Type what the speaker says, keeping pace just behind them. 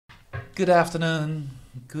Good afternoon,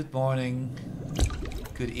 good morning,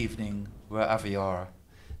 good evening, wherever you are.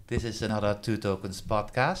 This is another Two Tokens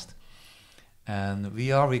podcast, and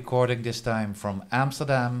we are recording this time from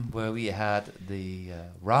Amsterdam, where we had the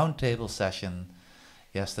roundtable session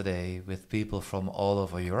yesterday with people from all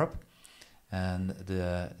over Europe. And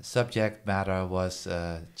the subject matter was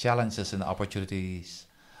challenges and opportunities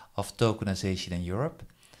of tokenization in Europe.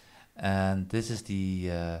 And this is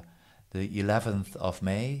the 11th of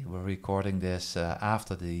May. We're recording this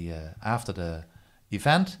after the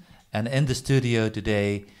event. And in the studio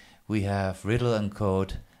today, we have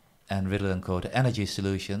RIDDLE&CODE and RIDDLE&CODE Energy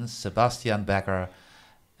Solutions, Sebastian Becker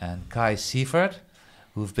and Kai Siefert,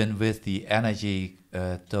 who've been with the Energy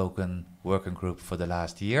Token Working Group for the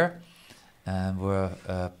last year. And were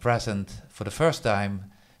present for the first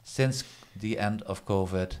time since the end of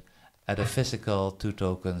COVID at a physical Two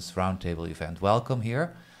Tokens roundtable event. Welcome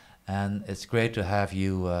here. And it's great to have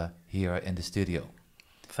you here in the studio.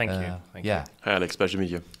 Thank you. Thank you. Hi, Alex. Pleasure to meet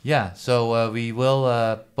you. Yeah. So we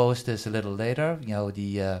will post this a little later. You know,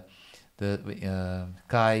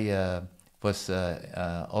 Kai was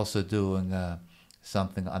also doing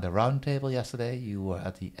something on the roundtable yesterday. You were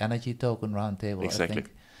at the Energy Token roundtable. Exactly. I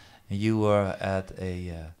think. And you were at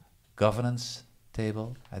a governance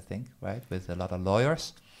table, I think, right, with a lot of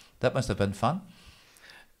lawyers. That must have been fun.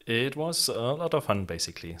 It was a lot of fun,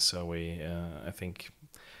 basically. So I think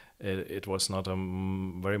it was not a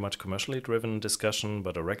very much commercially driven discussion,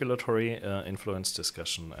 but a regulatory influenced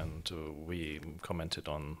discussion. And we commented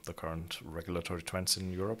on the current regulatory trends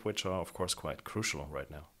in Europe, which are, of course, quite crucial right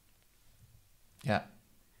now. Yeah.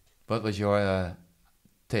 What was your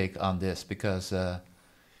take on this? Because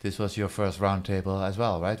this was your first roundtable as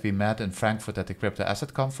well, right? We met in Frankfurt at the Crypto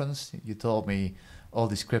Asset Conference. You told me all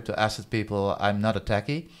these crypto asset people, I'm not a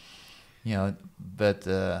techie, you know, but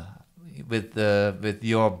with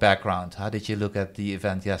your background, how did you look at the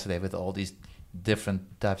event yesterday with all these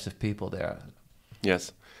different types of people there?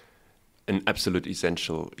 Yes, an absolute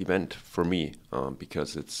essential event for me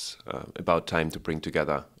because it's about time to bring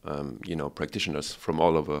together, practitioners from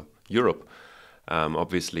all over Europe.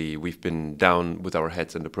 Obviously, we've been down with our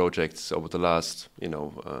heads in the projects over the last,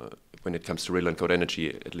 when it comes to RIDDLE&CODE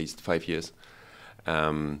Energy, at least 5 years.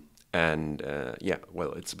 It's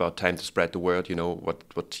about time to spread the word.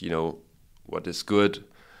 What is good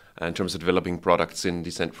in terms of developing products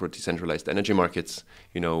for decentralized energy markets.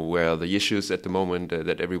 Where are the issues at the moment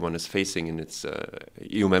that everyone is facing in its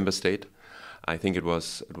EU member state. I think it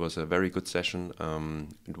was a very good session.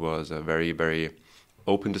 It was a very, very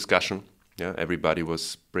open discussion. Yeah, everybody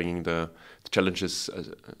was bringing the challenges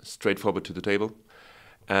straightforward to the table.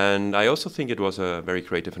 And I also think it was a very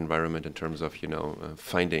creative environment in terms of,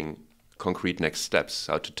 finding concrete next steps,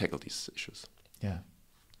 how to tackle these issues. Yeah,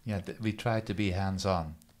 we tried to be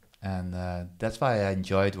hands-on. And that's why I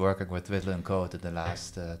enjoyed working with RIDDLE&CODE in the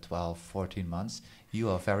last 12, 14 months. You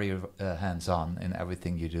are very hands-on in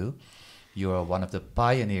everything you do. You are one of the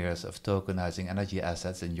pioneers of tokenizing energy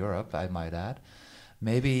assets in Europe, I might add.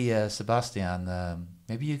 Maybe, Sebastian,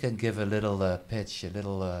 maybe you can give a little pitch, a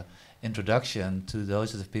little introduction to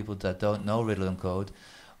those of the people that don't know RIDDLE&CODE,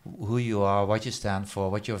 who you are, what you stand for,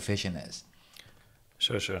 what your vision is.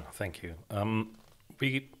 Sure. Thank you.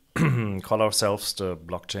 We call ourselves the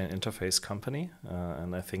blockchain interface company,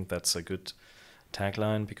 and I think that's a good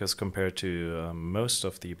tagline because compared to most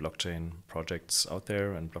of the blockchain projects out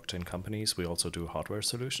there and blockchain companies, we also do hardware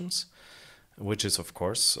solutions, which is, of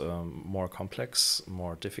course, more complex,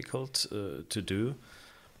 more difficult to do.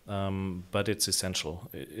 But it's essential,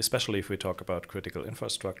 especially if we talk about critical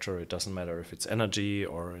infrastructure. It doesn't matter if it's energy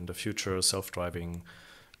or in the future self-driving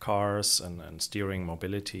cars and steering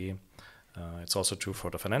mobility. It's also true for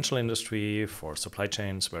the financial industry, for supply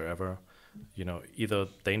chains, wherever either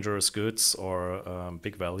dangerous goods or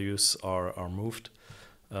big values are moved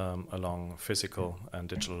along physical and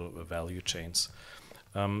digital value chains.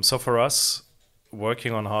 So for us,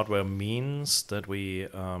 working on hardware means that we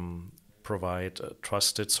provide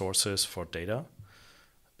trusted sources for data,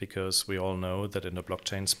 because we all know that in the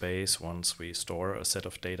blockchain space, once we store a set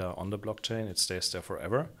of data on the blockchain, it stays there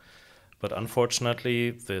forever. But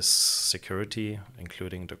unfortunately, this security,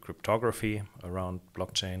 including the cryptography around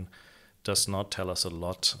blockchain, does not tell us a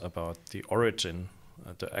lot about the origin,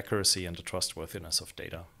 the accuracy and the trustworthiness of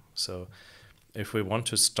data. So if we want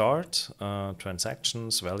to start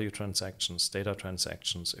transactions, value transactions, data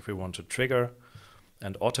transactions, if we want to trigger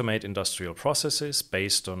and automate industrial processes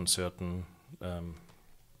based on certain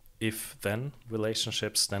if-then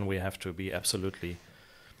relationships, then we have to be absolutely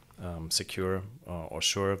secure or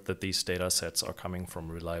sure that these data sets are coming from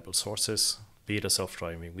reliable sources, be it a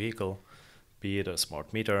self-driving vehicle, be it a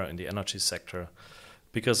smart meter in the energy sector,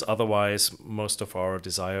 because otherwise most of our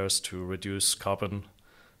desires to reduce carbon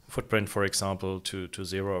footprint, for example, to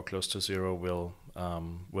zero or close to zero will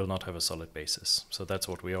not have a solid basis. So that's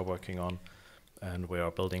what we are working on, and we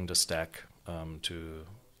are building the stack to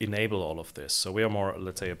enable all of this. So we are more,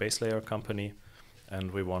 let's say, a base layer company,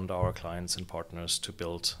 and we want our clients and partners to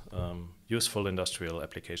build useful industrial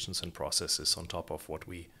applications and processes on top of what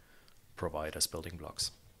we provide as building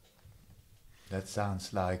blocks. That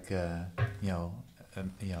sounds like an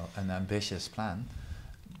ambitious plan,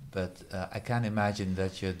 but I can imagine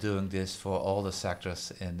that you're doing this for all the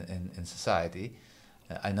sectors in society.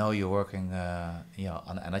 I know you're working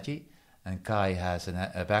on energy, and Kai has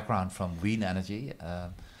a background from Wien Energie.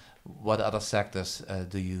 What other sectors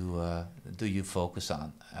do you focus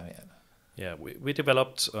on? I mean, yeah, we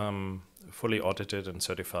developed fully audited and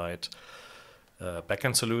certified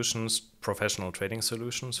backend solutions, professional trading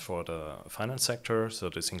solutions for the finance sector. So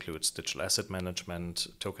this includes digital asset management,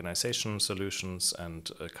 tokenization solutions,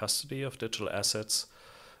 and custody of digital assets.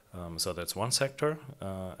 So that's one sector.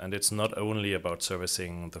 And it's not only about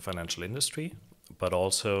servicing the financial industry, but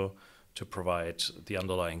also to provide the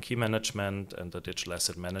underlying key management and the digital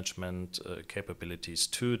asset management capabilities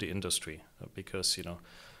to the industry. Because,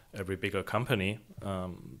 every bigger company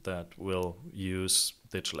that will use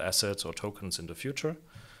digital assets or tokens in the future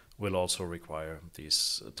will also require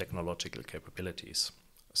these technological capabilities.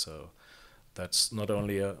 So that's not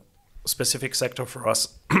only a specific sector for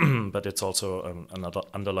us, but it's also another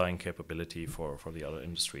underlying capability for the other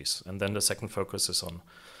industries. And then the second focus is on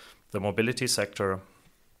the mobility sector.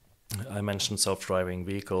 I mentioned self-driving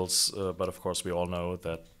vehicles, but of course we all know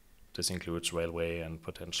that this includes railway and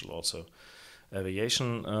potential also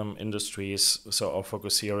aviation industries. So our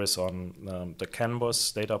focus here is on the CAN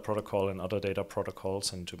bus data protocol and other data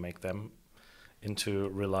protocols, and to make them into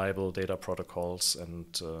reliable data protocols,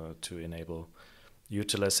 and to enable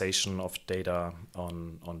utilization of data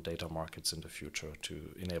on data markets in the future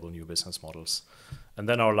to enable new business models. And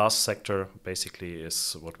then our last sector basically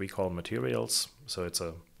is what we call materials. So it's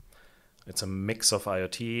a mix of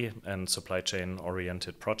IoT and supply chain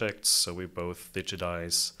oriented projects. So we both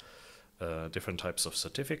digitize different types of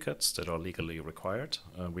certificates that are legally required.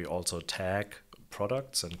 We also tag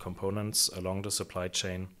products and components along the supply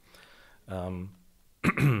chain. That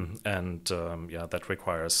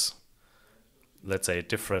requires, let's say,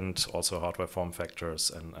 different also hardware form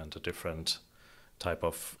factors and a different type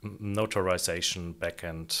of notarization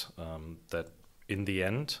backend that in the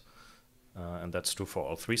end, and that's true for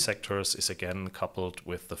all three sectors, is again coupled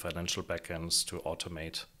with the financial backends to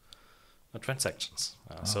automate transactions.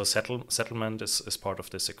 So settlement is part of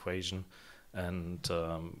this equation, and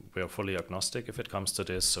we are fully agnostic if it comes to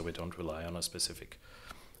this, so we don't rely on a specific,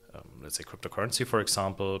 let's say, cryptocurrency, for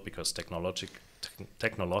example, because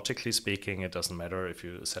technologically speaking, it doesn't matter if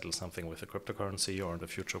you settle something with a cryptocurrency or in the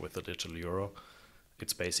future with the digital euro.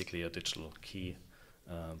 It's basically a digital key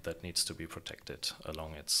that needs to be protected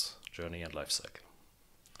along its journey and life cycle.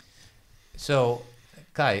 So,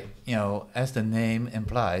 Kai, as the name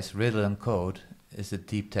implies, RIDDLE&CODE is a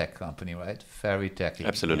deep tech company, right? Very techy.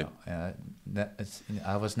 Absolutely.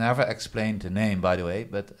 I was never explained the name, by the way,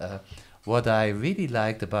 but what I really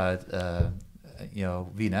liked about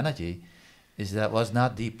Wien Energie is that it was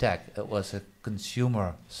not deep tech; it was a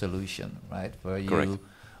consumer solution, right?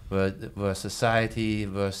 Where society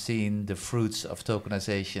were seeing the fruits of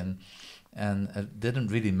tokenization, and it didn't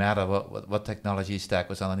really matter what technology stack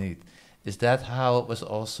was underneath. Is that how it was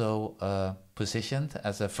also positioned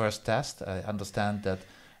as a first test? I understand that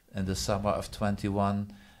in the summer of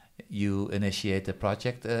 21, you initiate a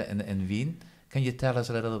project in Wien. Can you tell us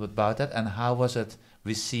a little bit about that, and how was it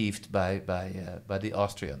received by the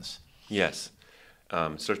Austrians? Yes,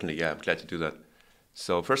 certainly. Yeah, I'm glad to do that.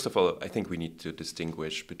 So first of all, I think we need to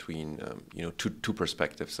distinguish between two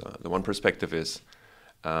perspectives. The one perspective is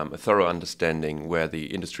a thorough understanding where the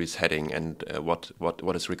industry is heading and what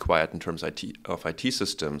is required in terms of IT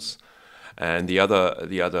systems, and the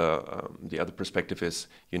other perspective is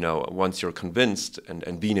once you're convinced,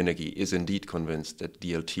 and Wien Energie is indeed convinced that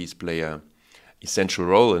DLTs play a essential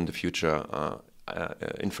role in the future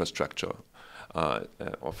infrastructure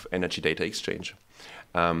of energy data exchange.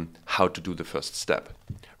 How to do the first step,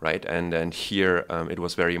 right? And here it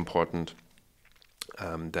was very important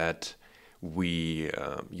that we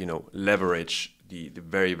leverage the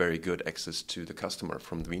very, very good access to the customer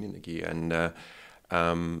from Wien Energie and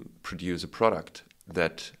produce a product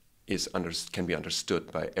that can be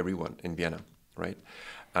understood by everyone in Vienna, right?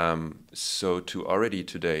 So to already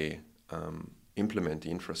today implement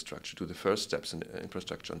the infrastructure, do the first steps in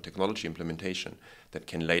infrastructure and technology implementation that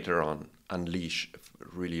can later on unleash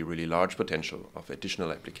really, really large potential of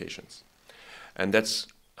additional applications. And that's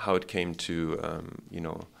how it came to,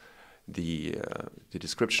 the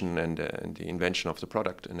description and the invention of the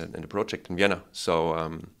product and the project in Vienna.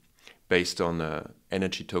 So based on an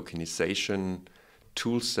energy tokenization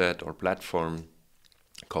toolset or platform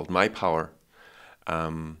called MyPower,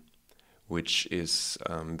 which is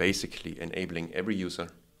basically enabling every user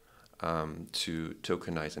to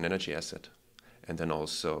tokenize an energy asset and then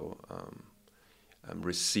also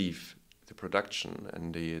receive the production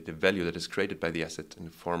and the value that is created by the asset in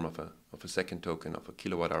the form of a second token, of a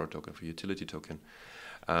kilowatt-hour token, of a utility token,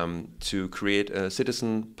 to create a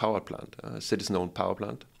citizen power plant, a citizen-owned power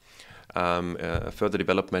plant, a further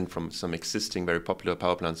development from some existing very popular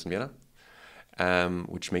power plants in Vienna,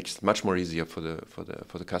 which makes it much more easier for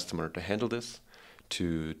the customer to handle this,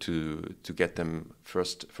 to get them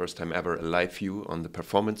first time ever a live view on the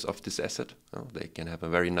performance of this asset. They can have a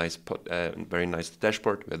very nice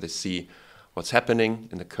dashboard where they see what's happening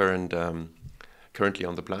in the currently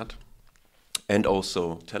on the plant, and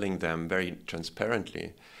also telling them very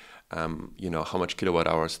transparently, how much kilowatt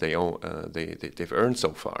hours they've earned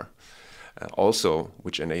so far. Also,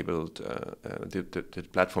 which enabled the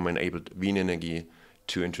platform enabled Wien Energie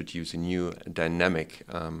to introduce a new dynamic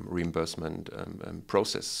reimbursement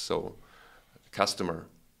process. So, the customer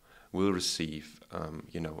will receive,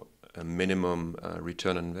 a minimum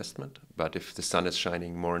return on investment. But if the sun is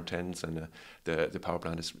shining more intense and the power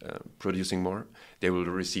plant is producing more, they will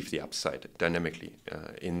receive the upside dynamically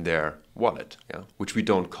in their wallet, which we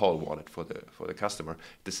don't call wallet for the customer.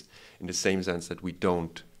 This in the same sense that we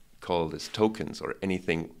don't call this tokens or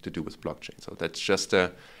anything to do with blockchain. So that's just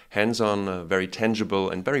a hands-on, very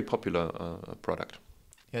tangible and very popular product.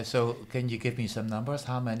 Yeah, so can you give me some numbers?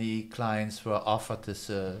 How many clients were offered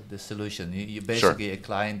this solution? You basically, sure. A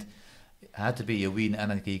client had to be a Wien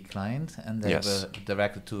Energie client, and they were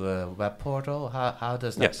directed to a web portal. How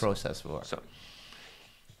does that process work? So,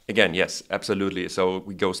 again, yes, absolutely. So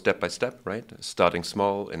we go step by step, right? Starting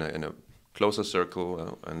small in a closer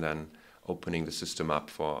circle, and then opening the system up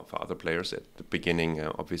for other players. At the beginning,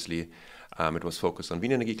 obviously, it was focused on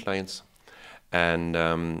Wien Energie clients, and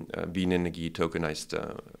Wien Energie tokenized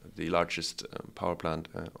the largest power plant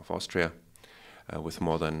of Austria with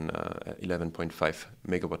more than 11.5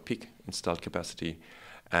 megawatt peak installed capacity,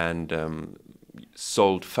 and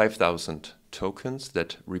sold 5,000 tokens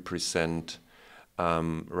that represent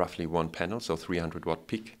roughly one panel, so 300 watt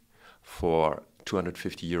peak, for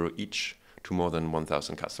 €250 each to more than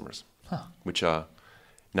 1,000 customers. Which are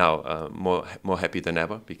now more happy than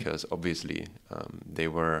ever, because obviously they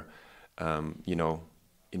were,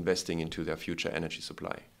 investing into their future energy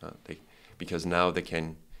supply. Because now they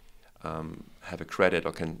can have a credit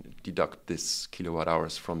or can deduct this kilowatt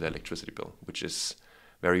hours from their electricity bill, which is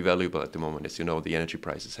very valuable at the moment. As you know, the energy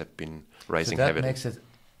prices have been rising heavily. That makes it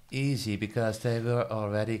easy because they were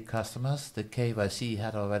already customers. The KYC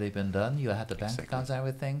had already been done. You had the bank accounts and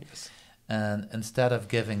everything. Yes. And instead of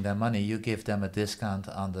giving them money, you give them a discount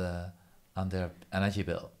on their energy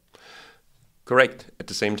bill. Correct. At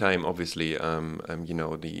the same time, obviously,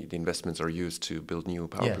 the investments are used to build new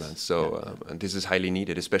power plants. So and this is highly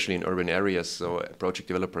needed, especially in urban areas. So project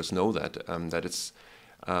developers know that it's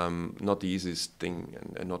not the easiest thing,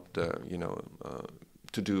 and not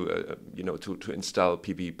to do to install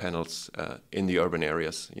PV panels in the urban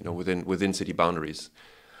areas, within city boundaries,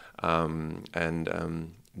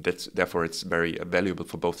 therefore it's very valuable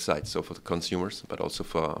for both sides, so for the consumers, but also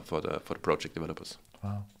for the project developers.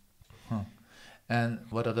 Wow. Huh. And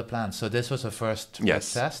what are the plans? So this was a first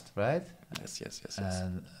test, right? Yes.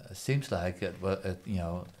 And it seems like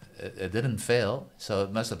it didn't fail, so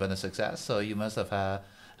it must have been a success. So you must have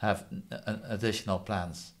additional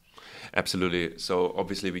plans. Absolutely. So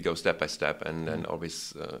obviously we go step by step, and then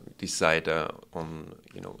always decide on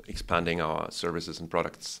expanding our services and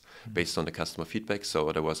products based on the customer feedback.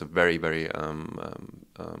 So there was a very, very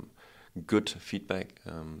good feedback,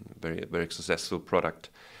 very, very successful product,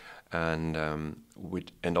 and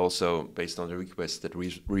also based on the requests that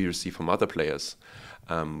we receive from other players,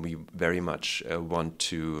 we very much want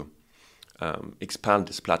to expand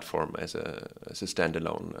this platform as a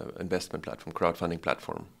standalone investment platform, crowdfunding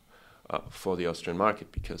platform. For the Austrian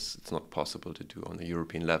market, because it's not possible to do on the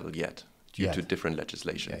European level yet due to different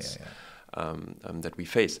legislations that we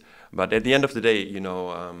face. But at the end of the day,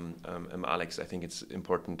 Alex, I think it's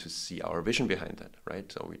important to see our vision behind that,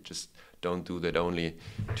 right? So we just don't do that only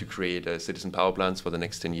to create citizen power plants for the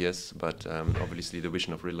next 10 years, but obviously the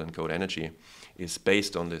vision of RIDDLE&CODE Energy is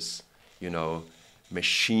based on this,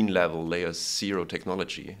 machine level layer 0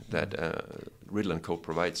 technology that RIDDLE&CODE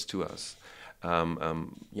provides to us.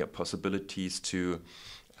 Possibilities to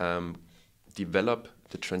develop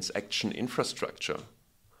the transaction infrastructure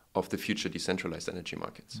of the future decentralized energy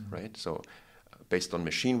markets, right? So based on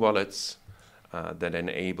machine wallets that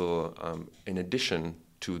enable, in addition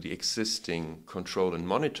to the existing control and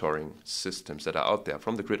monitoring systems that are out there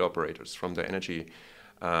from the grid operators, from the energy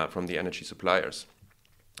suppliers,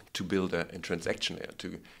 to build a transaction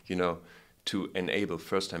layer to enable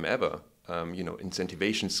first time ever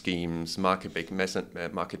incentivation schemes,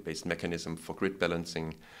 market-based mechanism for grid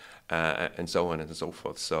balancing, and so on and so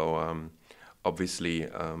forth. So obviously,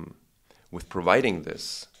 with providing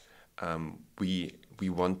this, we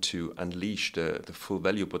want to unleash the full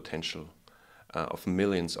value potential of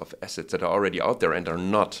millions of assets that are already out there and are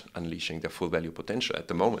not unleashing their full value potential at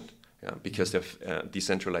the moment, because they've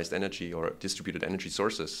decentralized energy or distributed energy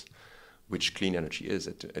sources, which clean energy is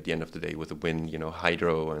at the end of the day with the wind,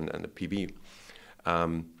 hydro and the PV.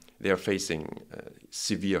 They are facing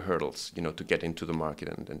severe hurdles, to get into the market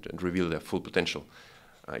and reveal their full potential.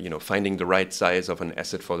 Finding the right size of an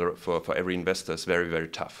asset for every investor is very, very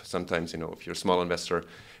tough. Sometimes, if you're a small investor,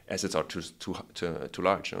 assets are too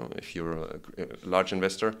large. If you're a large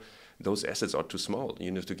investor, those assets are too small.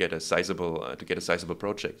 You need to get a sizable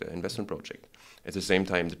project, an investment project. At the same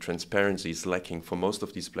time, the transparency is lacking for most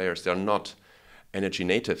of these players. They are not energy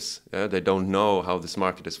natives. They don't know how this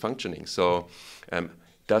market is functioning. So,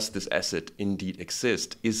 does this asset indeed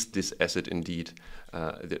exist? Is this asset indeed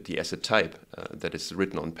the asset type that is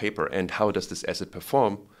written on paper? And how does this asset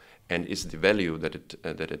perform? And is the value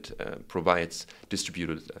that it provides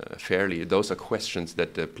distributed fairly? Those are questions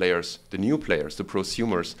that the new players, the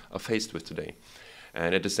prosumers, are faced with today.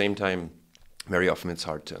 And at the same time, very often it's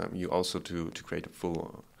hard to create a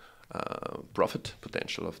full profit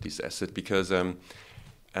potential of this asset because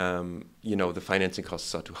the financing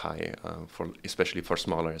costs are too high, especially for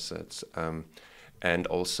smaller assets. And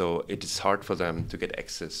also it is hard for them to get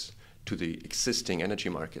access to the existing energy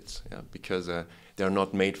markets because they are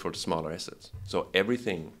not made for the smaller assets. So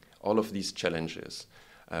all of these challenges,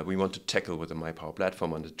 we want to tackle with the MyPower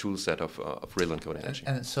platform on the tool set of RIDDLE&CODE Energy.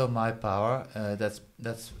 And so MyPower,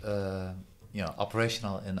 that's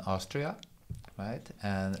operational in Austria, right?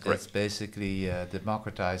 And Correct. It's basically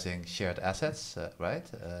democratizing shared assets, right?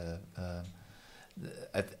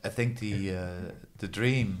 I think the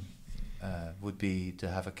dream would be to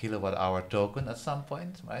have a kilowatt-hour token at some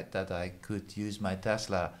point, right? That I could use my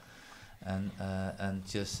Tesla and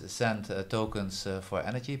just send tokens for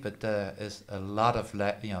energy, but there is a lot of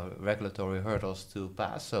regulatory hurdles to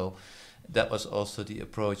pass. So that was also the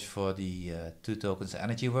approach for the Two Tokens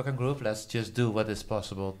Energy Working Group. Let's just do what is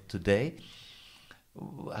possible today.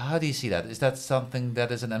 How do you see that? Is that something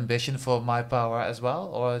that is an ambition for MyPower as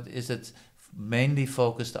well, or is it mainly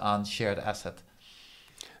focused on shared asset?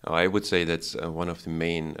 I would say that's one of the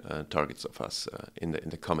main targets of us in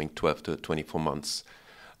the coming 12 to 24 months.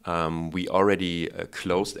 We already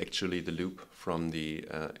closed actually the loop from the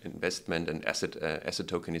investment and asset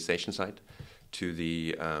tokenization side to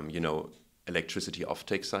the electricity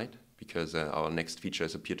offtake side, because our next feature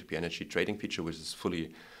is a peer-to-peer energy trading feature, which is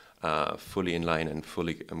fully in line and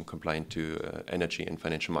fully compliant to energy and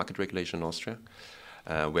financial market regulation in Austria.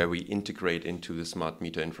 Where we integrate into the smart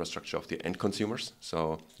meter infrastructure of the end consumers.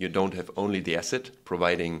 So you don't have only the asset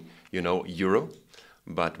providing, euro,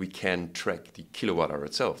 but we can track the kilowatt hour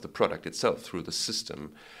itself, the product itself, through the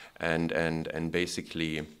system, and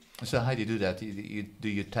basically. So how do you do that? Do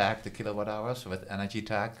you tag the kilowatt hours with energy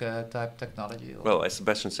tag type technology? Or? Well, as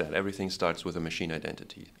Sebastian said, everything starts with a machine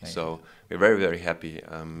identity. Okay. So we're very, very happy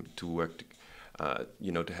to work, to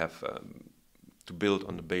build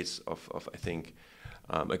on the base of I think.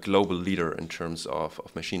 A global leader in terms of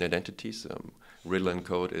machine identities.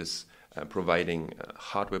 RIDDLE&CODE is providing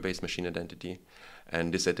hardware-based machine identity,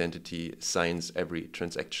 and this identity signs every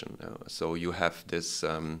transaction. So you have this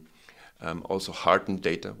also hardened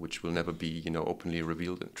data, which will never be openly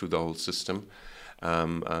revealed through the whole system,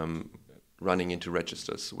 running into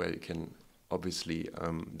registers where you can obviously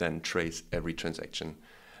then trace every transaction,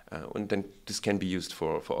 and then this can be used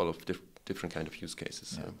for all of different kind of use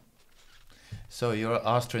cases. Yeah. So you're an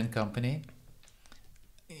Austrian company.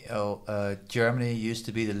 Germany used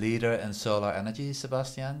to be the leader in solar energy,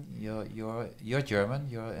 Sebastian. You're German.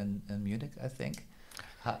 You're in Munich, I think.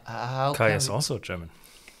 How Kai is also German.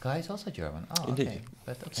 Kai is also German. Oh, Indeed. okay.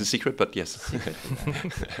 Okay. It's a secret, but yes. Secret.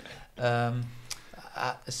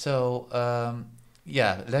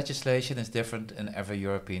 Legislation is different in every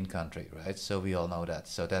European country, right? So we all know that.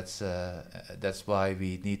 So that's why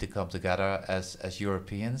we need to come together as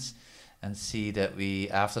Europeans and see that we,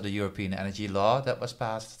 after the European energy law that was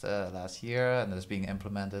passed last year and is being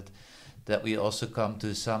implemented, that we also come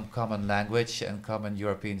to some common language and common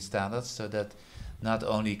European standards, so that not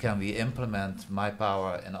only can we implement my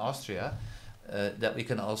power in Austria, that we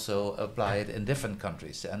can also apply it in different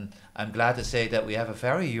countries. And I'm glad to say that we have a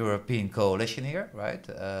very European coalition here, right?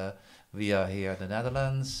 We are here in the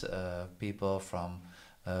Netherlands, people from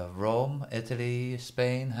Rome, Italy,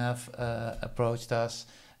 Spain have approached us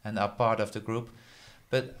and are part of the group.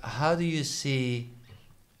 But how do you see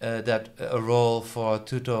that a role for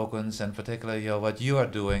two tokens, and particularly what you are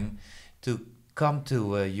doing to come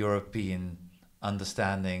to a European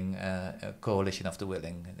understanding, a coalition of the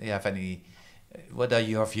willing? Do you have any? What are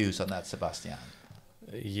your views on that, Sebastian?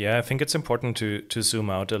 Yeah, I think it's important to zoom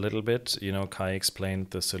out a little bit. Kai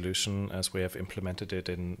explained the solution as we have implemented it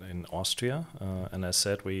in Austria. And as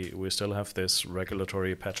said, we still have this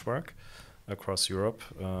regulatory patchwork across Europe.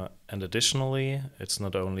 And additionally, it's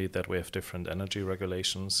not only that we have different energy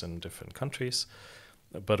regulations in different countries,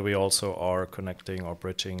 but we also are connecting or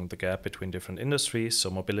bridging the gap between different industries. So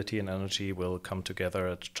mobility and energy will come together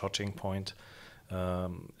at a touching point.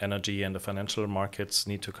 Energy and the financial markets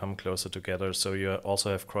need to come closer together. So you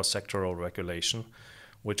also have cross-sectoral regulation,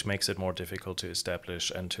 which makes it more difficult to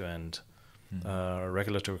establish end-to-end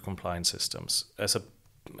regulatory compliance systems. As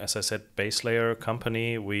I said, base layer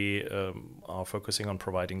company, we are focusing on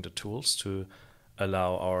providing the tools to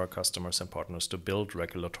allow our customers and partners to build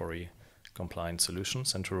regulatory compliance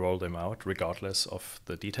solutions and to roll them out regardless of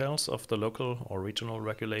the details of the local or regional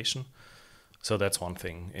regulation. So that's one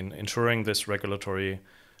thing. In ensuring this regulatory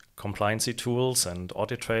compliancy tools and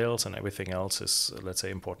audit trails and everything else is, let's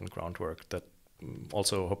say, important groundwork that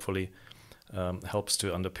also hopefully helps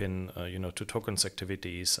to underpin, two tokens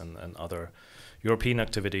activities and other European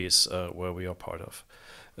activities where we are part of.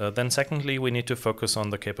 Then secondly, we need to focus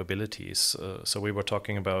on the capabilities. So we were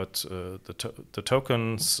talking about the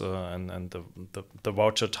tokens and the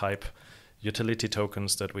voucher type utility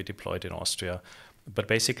tokens that we deployed in Austria. But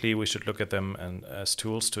basically, we should look at them as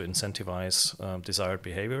tools to incentivize desired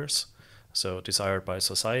behaviors. So desired by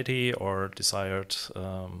society or desired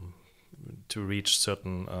to reach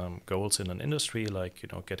certain goals in an industry, like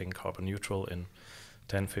getting carbon neutral in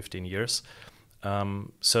 10, 15 years.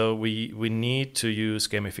 So we need to use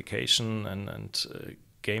gamification and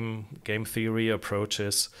game theory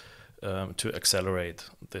approaches to accelerate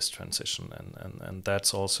this transition. And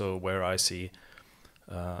that's also where I see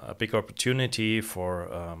a big opportunity for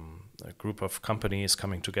a group of companies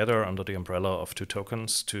coming together under the umbrella of two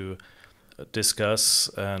tokens to discuss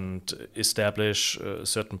and establish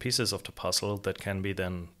certain pieces of the puzzle that can be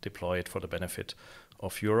then deployed for the benefit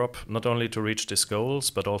of Europe, not only to reach these goals,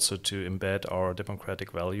 but also to embed our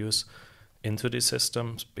democratic values into these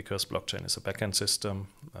systems, because blockchain is a backend system.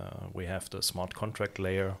 We have the smart contract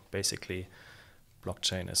layer. Basically,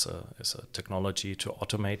 blockchain is a technology to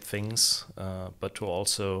automate things, but to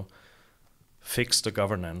also fix the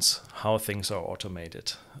governance, how things are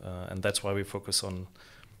automated. And that's why we focus on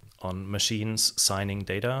machines signing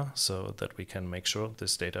data, so that we can make sure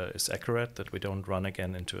this data is accurate, that we don't run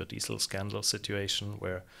again into a diesel scandal situation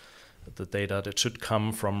where the data that should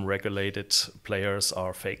come from regulated players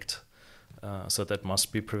are faked. So that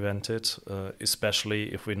must be prevented,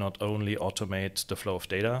 especially if we not only automate the flow of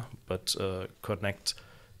data, but connect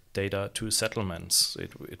data to settlements.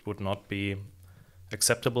 It would not be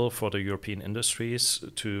acceptable for the European industries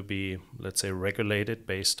to be, let's say, regulated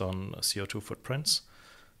based on CO2 footprints,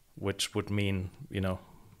 which would mean,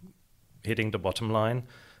 hitting the bottom line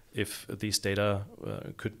if these data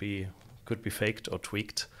could be faked or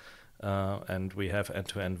tweaked. And we have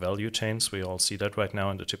end-to-end value chains. We all see that right now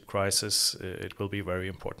in the chip crisis. It will be very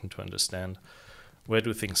important to understand where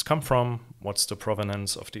do things come from, what's the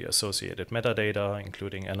provenance of the associated metadata,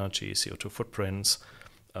 including energy, CO2 footprints,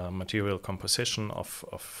 material composition of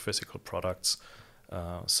physical products.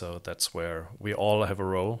 So that's where we all have a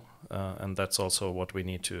role, and that's also what we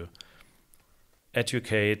need to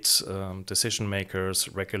educate decision makers,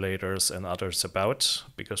 regulators, and others about,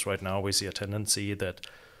 because right now we see a tendency that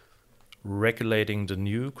regulating the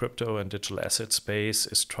new crypto and digital asset space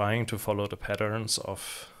is trying to follow the patterns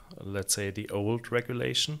of, let's say, the old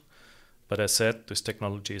regulation. But as said, this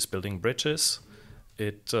technology is building bridges.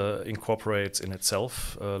 It incorporates in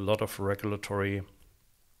itself a lot of regulatory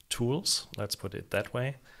tools, let's put it that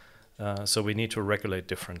way. So we need to regulate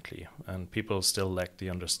differently, and people still lack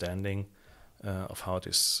the understanding of how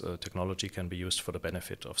this technology can be used for the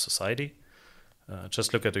benefit of society.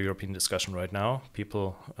 Just look at the European discussion right now.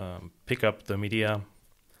 People pick up the media,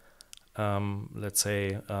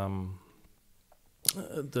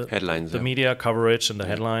 The headlines, the media coverage and the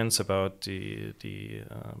headlines about the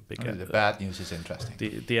big the bad news is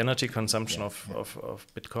interesting. the energy consumption of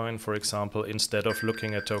Bitcoin, for example, instead of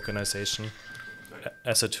looking at tokenization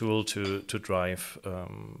as a tool to drive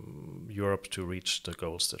Europe to reach the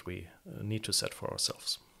goals that we need to set for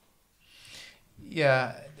ourselves.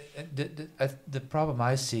 Yeah, the problem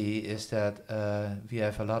I see is that we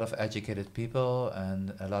have a lot of educated people,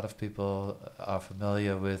 and a lot of people are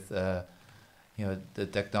familiar with the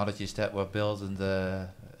technologies that were built in the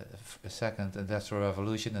second industrial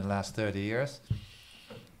revolution in the last 30 years.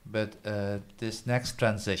 But this next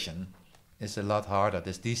transition is a lot harder.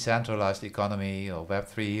 This decentralized economy or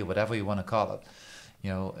Web3, whatever you want to call it,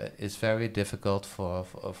 it's very difficult for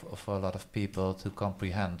a lot of people to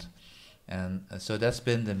comprehend. And so that's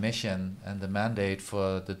been the mission and the mandate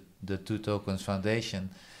for the Two Tokens Foundation,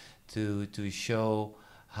 to show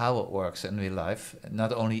how it works in real life,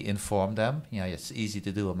 not only inform them. It's easy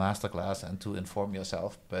to do a masterclass and to inform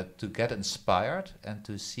yourself, but to get inspired and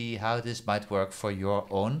to see how this might work for your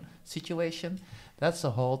own situation. That's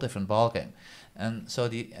a whole different ballgame. And so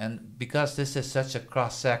because this is such a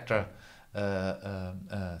cross-sector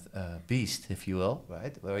beast, if you will,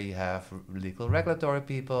 right, where you have legal regulatory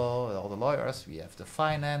people, all the lawyers, we have the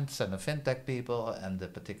finance and the fintech people and the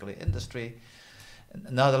particular industry.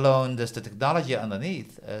 Not alone there's the technology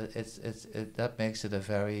underneath. That makes it a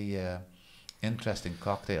very interesting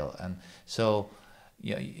cocktail. And so,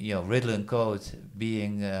 RIDDLE&CODE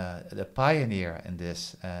being the pioneer in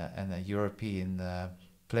this and a European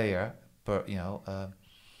player,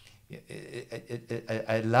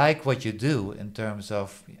 I like what you do in terms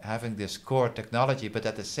of having this core technology, but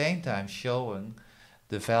at the same time showing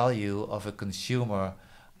the value of a consumer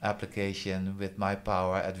application with my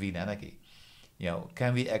power at Wien Energie.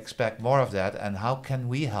 Can we expect more of that, and how can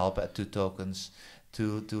we help at Two Tokens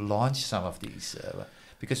to launch some of these?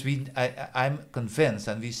 Because I'm convinced,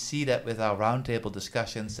 and we see that with our roundtable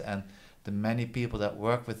discussions and the many people that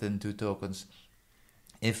work within Two Tokens,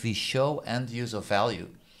 if we show end user value,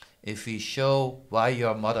 if we show why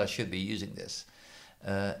your mother should be using this,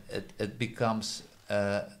 it becomes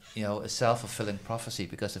a self-fulfilling prophecy.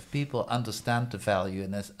 Because if people understand the value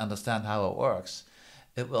and understand how it works,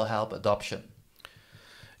 it will help adoption.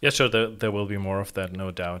 Yeah, sure, there will be more of that, no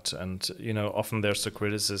doubt. And, often there's the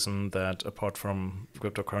criticism that apart from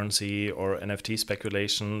cryptocurrency or NFT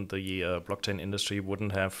speculation, the blockchain industry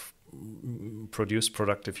wouldn't have produced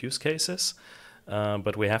productive use cases.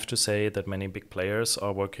 But we have to say that many big players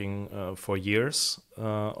are working for years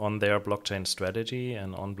on their blockchain strategy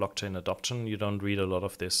and on blockchain adoption. You don't read a lot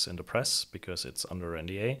of this in the press because it's under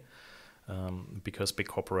NDA. Because big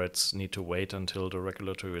corporates need to wait until the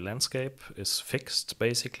regulatory landscape is fixed,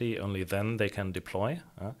 basically. Only then they can deploy.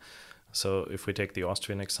 So if we take the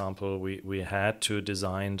Austrian example, we had to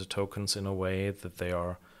design the tokens in a way that they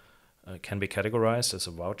are can be categorized as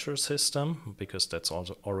a voucher system, because that's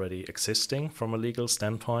also already existing from a legal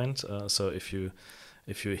standpoint. So if you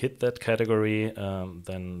hit that category,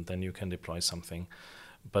 then you can deploy something.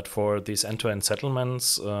 But for these end-to-end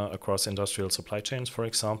settlements across industrial supply chains, for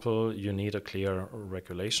example, you need a clear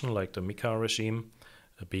regulation like the MiCA regime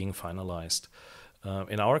being finalized.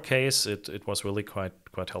 In our case, it was really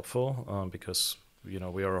quite helpful because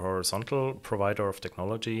we are a horizontal provider of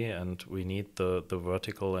technology, and we need the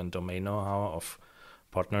vertical and domain know-how of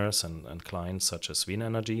partners and clients such as Wien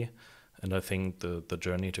Energie. And I think the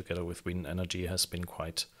journey together with Wien Energie has been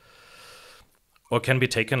can be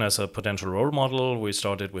taken as a potential role model. We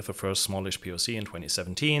started with the first smallish POC in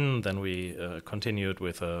 2017. Then we continued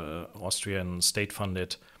with an Austrian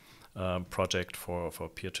state-funded project for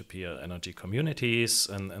peer-to-peer energy communities.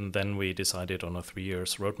 And then we decided on a 3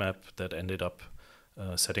 years roadmap that ended up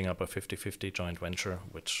setting up a 50-50 joint venture,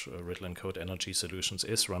 which RIDDLE&CODE Energy Solutions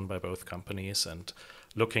is, run by both companies, and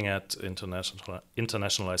looking at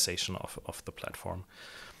internationalization of the platform.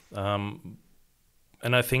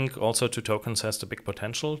 And I think also Two Tokens has the big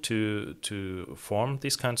potential to form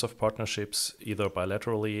these kinds of partnerships, either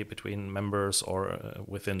bilaterally between members or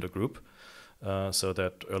within the group, so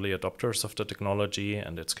that early adopters of the technology,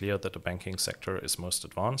 and it's clear that the banking sector is most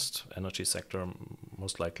advanced, energy sector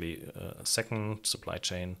most likely second, supply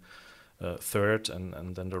chain third,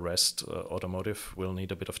 and then the rest, automotive, will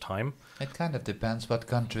need a bit of time. It kind of depends what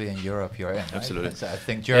country in Europe you're in, right? Absolutely. So I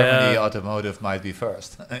think Germany automotive might be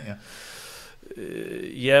first.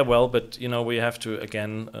 Yeah. But we have to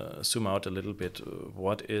again zoom out a little bit.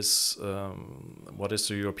 What is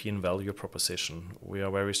the European value proposition? We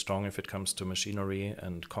are very strong if it comes to machinery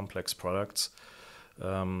and complex products.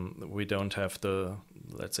 We don't have the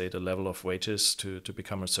level of wages to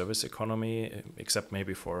become a service economy, except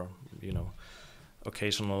maybe for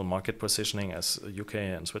occasional market positioning as UK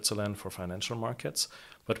and Switzerland for financial markets,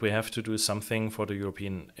 but we have to do something for the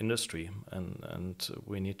European industry, and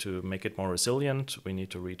we need to make it more resilient. We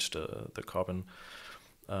need to reach the carbon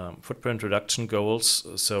footprint reduction goals.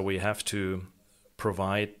 So we have to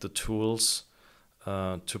provide the tools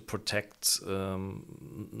to protect,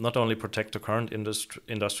 not only protect the current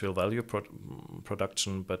industrial value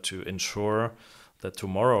production, but to ensure that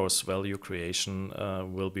tomorrow's value creation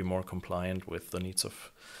will be more compliant with the needs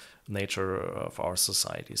of nature, of our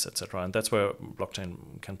societies, etc. And that's where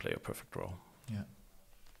blockchain can play a perfect role. Yeah.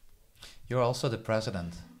 You're also the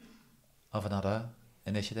president of another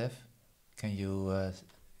initiative. Can you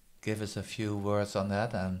give us a few words on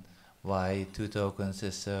that and why 2tokens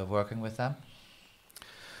is working with them?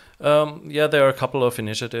 Yeah, there are a couple of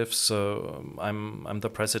initiatives. So I'm the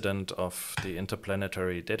president of the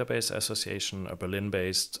Interplanetary Database Association, a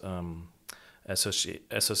Berlin-based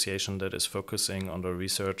association that is focusing on the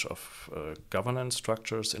research of governance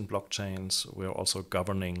structures in blockchains. We're also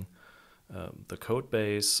governing the code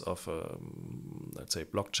base of, let's say,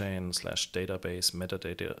 blockchain/database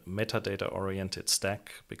metadata-oriented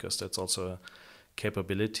stack, because that's also a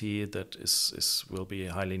capability that will be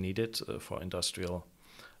highly needed for industrial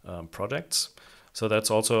projects. So that's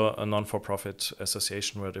also a non-for-profit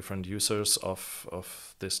association where different users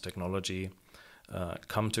of this technology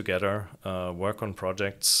come together, work on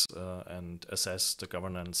projects, and assess the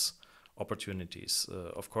governance opportunities.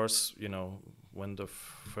 Of course, when the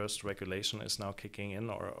first regulation is now kicking in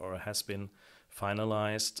or has been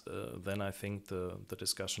finalized, then I think the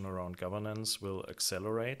discussion around governance will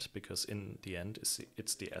accelerate, because in the end,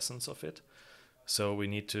 it's the essence of it. So we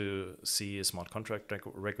need to see a smart contract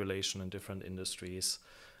regulation in different industries,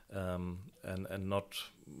 and not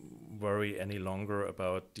worry any longer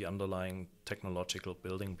about the underlying technological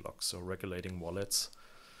building blocks. So regulating wallets,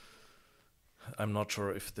 I'm not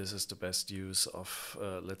sure if this is the best use of,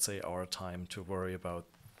 let's say, our time to worry about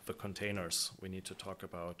the containers. We need to talk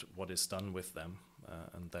about what is done with them,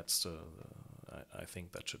 and that's I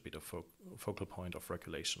think that should be the focal point of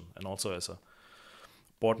regulation. And also, as a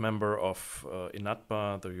board member of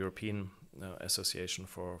INATBA, the European Association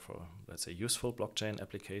for, let's say, useful blockchain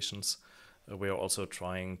applications, we are also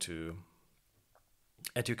trying to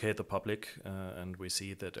educate the public, and we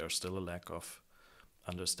see that there's still a lack of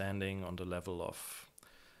understanding on the level of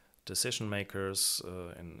decision makers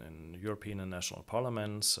in European and national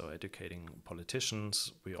parliaments, so educating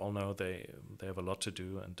politicians. We all know they have a lot to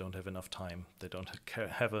do and don't have enough time. They don't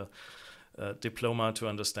have a diploma to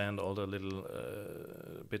understand all the little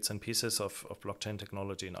bits and pieces of blockchain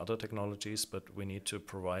technology and other technologies, but we need to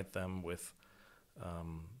provide them with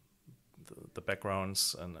the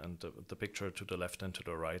backgrounds and the picture to the left and to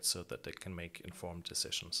the right, so that they can make informed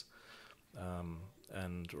decisions.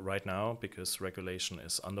 And right now, because regulation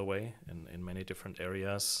is underway in many different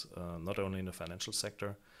areas, not only in the financial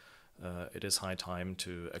sector, it is high time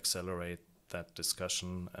to accelerate that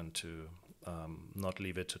discussion and to not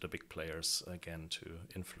leave it to the big players again to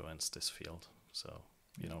influence this field. So,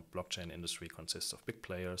 blockchain industry consists of big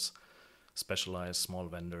players, specialized small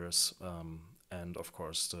vendors, and of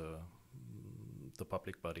course the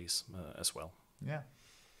public bodies as well. Yeah.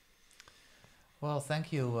 Well,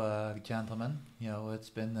 thank you, gentlemen. It's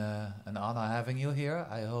been an honor having you here.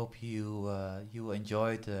 I hope you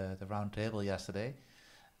enjoyed the roundtable yesterday.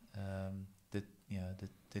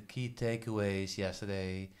 The key takeaways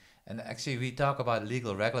yesterday, and actually we talk about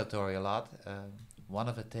legal regulatory a lot. One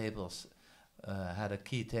of the tables had a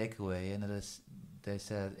key takeaway, and they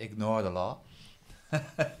said ignore the law.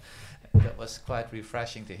 That was quite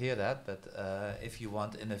refreshing to hear that. But if you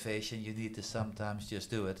want innovation, you need to sometimes just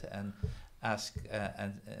do it and ask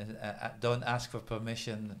don't ask for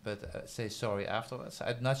permission, but say sorry afterwards.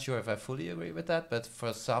 I'm not sure if I fully agree with that, but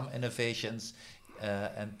for some innovations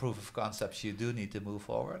and proof of concepts, you do need to move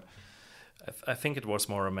forward. I think it was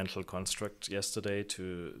more a mental construct yesterday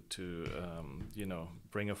to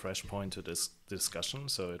bring a fresh point to this discussion.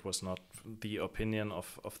 So it was not the opinion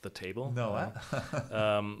of the table. No,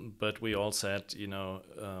 but we all said,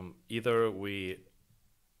 either we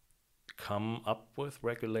come up with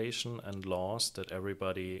regulation and laws that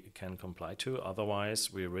everybody can comply to.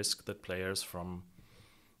 Otherwise, we risk that players from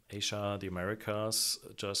Asia, the Americas,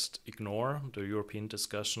 just ignore the European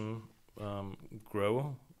discussion,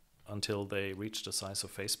 grow until they reach the size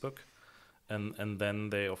of Facebook. And then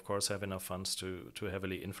they, of course, have enough funds to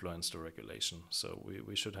heavily influence the regulation. So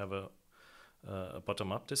we should have a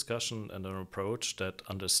bottom-up discussion and an approach that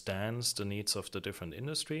understands the needs of the different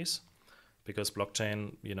industries. Because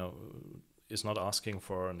blockchain, is not asking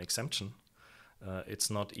for an exemption. It's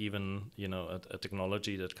not even a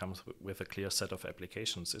technology that comes with a clear set of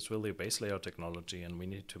applications. It's really a base layer technology, and we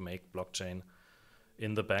need to make blockchain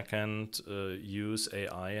in the back end use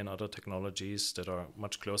AI and other technologies that are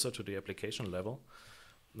much closer to the application level.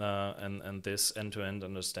 And this end-to-end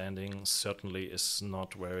understanding certainly is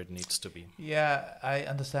not where it needs to be. Yeah, I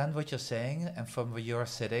understand what you're saying, and from where you're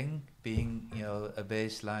sitting, being a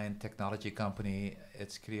baseline technology company,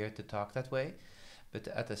 it's clear to talk that way. But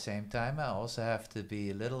at the same time, I also have to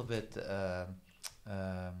be a little bit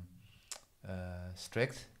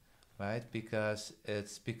strict, right? Because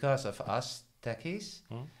it's because of us techies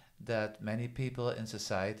that many people in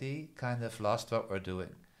society kind of lost what we're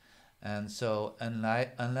doing. And so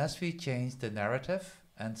unless we change the narrative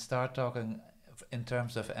and start talking in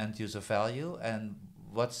terms of end user value and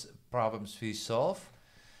what's problems we solve,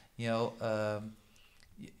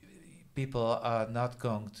 people are not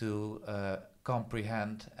going to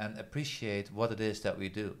comprehend and appreciate what it is that we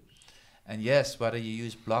do. And yes, whether you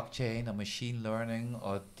use blockchain or machine learning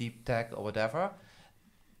or deep tech or whatever,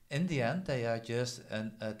 in the end, they are just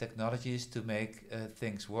technologies to make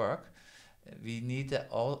things work. We need to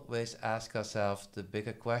always ask ourselves the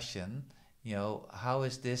bigger question, how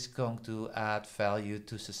is this going to add value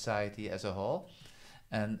to society as a whole?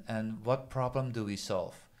 And what problem do we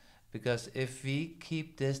solve? Because if we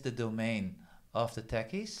keep this the domain of the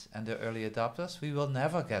techies and the early adopters, we will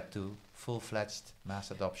never get to full-fledged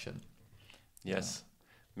mass adoption. Yes,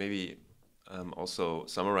 maybe also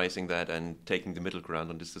summarizing that and taking the middle ground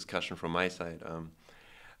on this discussion from my side.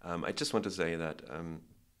 I just want to say that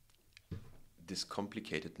this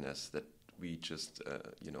complicatedness that we just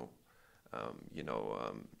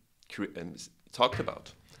talked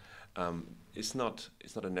about is not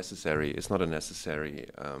a necessary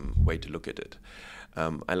way to look at it.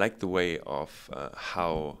 I like the way of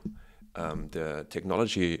how the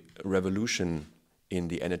technology revolution in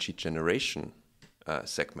the energy generation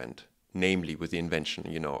segment, namely with the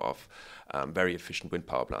invention of very efficient wind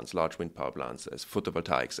power plants, large wind power plants, as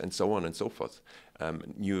photovoltaics, and so on and so forth,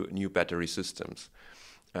 new battery systems,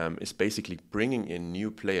 is basically bringing in new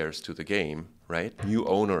players to the game, right? New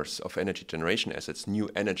owners of energy generation assets, new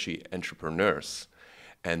energy entrepreneurs.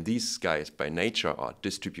 And these guys by nature are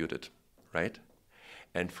distributed, right?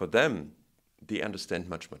 And for them, they understand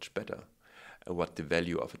much, much better what the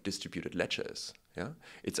value of a distributed ledger is. Yeah,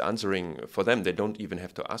 it's answering for them. They don't even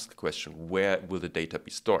have to ask the question, where will the data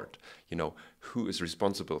be stored? Who is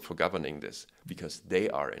responsible for governing this? Because they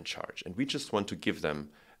are in charge. And we just want to give them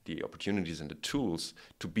the opportunities and the tools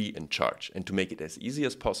to be in charge and to make it as easy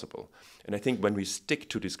as possible. And I think when we stick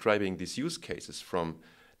to describing these use cases from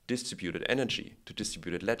distributed energy to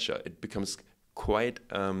distributed ledger, it becomes quite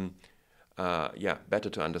better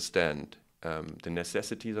to understand the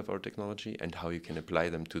necessities of our technology and how you can apply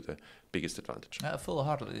them to the biggest advantage. I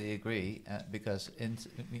full-heartedly agree, because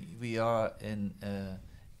we are in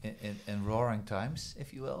roaring times,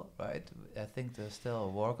 if you will, right? I think there's still a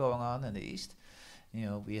war going on in the East.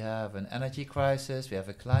 We have an energy crisis, we have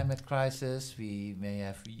a climate crisis, we may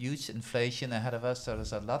have huge inflation ahead of us, so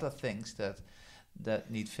there's a lot of things that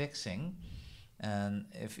need fixing. And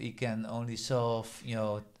if we can only solve,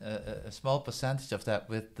 a small percentage of that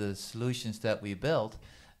with the solutions that we build,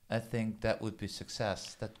 I think that would be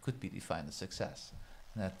success. That could be defined as success.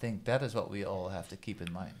 And I think that is what we all have to keep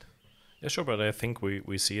in mind. Yeah, sure, but I think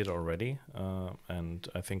we see it already. And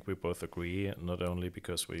I think we both agree, not only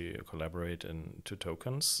because we collaborate in two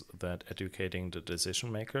tokens, that educating the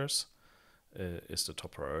decision makers is the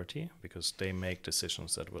top priority, because they make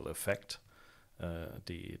decisions that will affect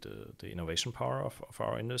the innovation power of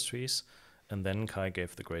our industries. And then Kai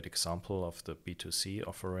gave the great example of the B2C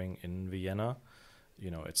offering in Vienna.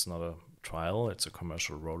 It's not a trial, it's a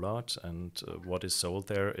commercial rollout. And what is sold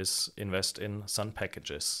there is invest in sun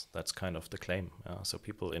packages. That's kind of the claim. So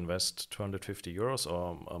people invest 250 euros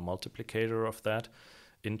or a multiplicator of that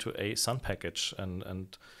into a sun package.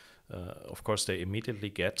 And of course, they immediately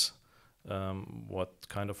get what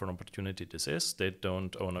kind of an opportunity this is. They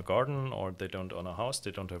don't own a garden, or they don't own a house,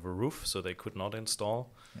 they don't have a roof, so they could not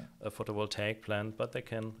install a photovoltaic plant, but they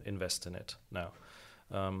can invest in it now.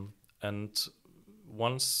 And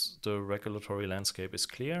once the regulatory landscape is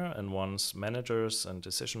clear, and once managers and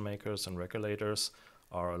decision makers and regulators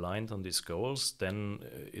are aligned on these goals, then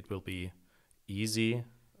it will be easy,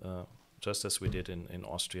 just as we did in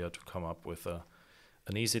Austria, to come up with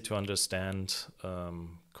an easy to understand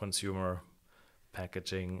consumer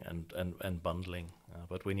packaging and bundling.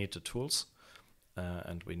 But we need the tools,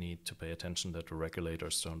 and we need to pay attention that the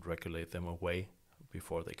regulators don't regulate them away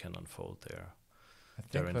before they can unfold their I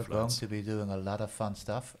think we're going to be doing a lot of fun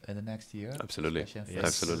stuff in the next year. Absolutely, yes.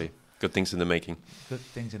 Absolutely. Good things in the making. Good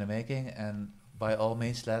things in the making, and by all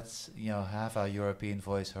means, let's have our European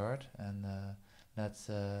voice heard, and let's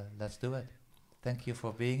do it. Thank you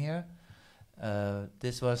for being here.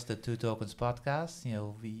 This was the Two Tokens podcast.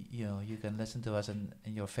 You can listen to us in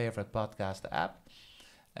your favorite podcast app.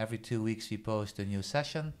 Every 2 weeks we post a new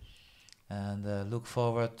session, and look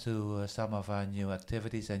forward to some of our new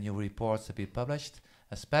activities and new reports to be published,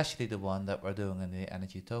 especially the one that we're doing in the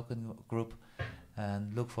Energy Token group,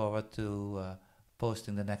 and look forward to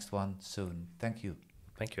posting the next one soon. Thank you.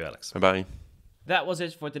 Thank you, Alex. Bye-bye. That was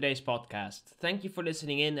it for today's podcast. Thank you for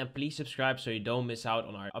listening in, and please subscribe so you don't miss out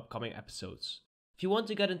on our upcoming episodes. If you want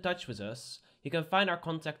to get in touch with us, you can find our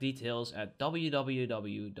contact details at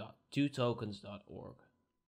www.twotokens.org.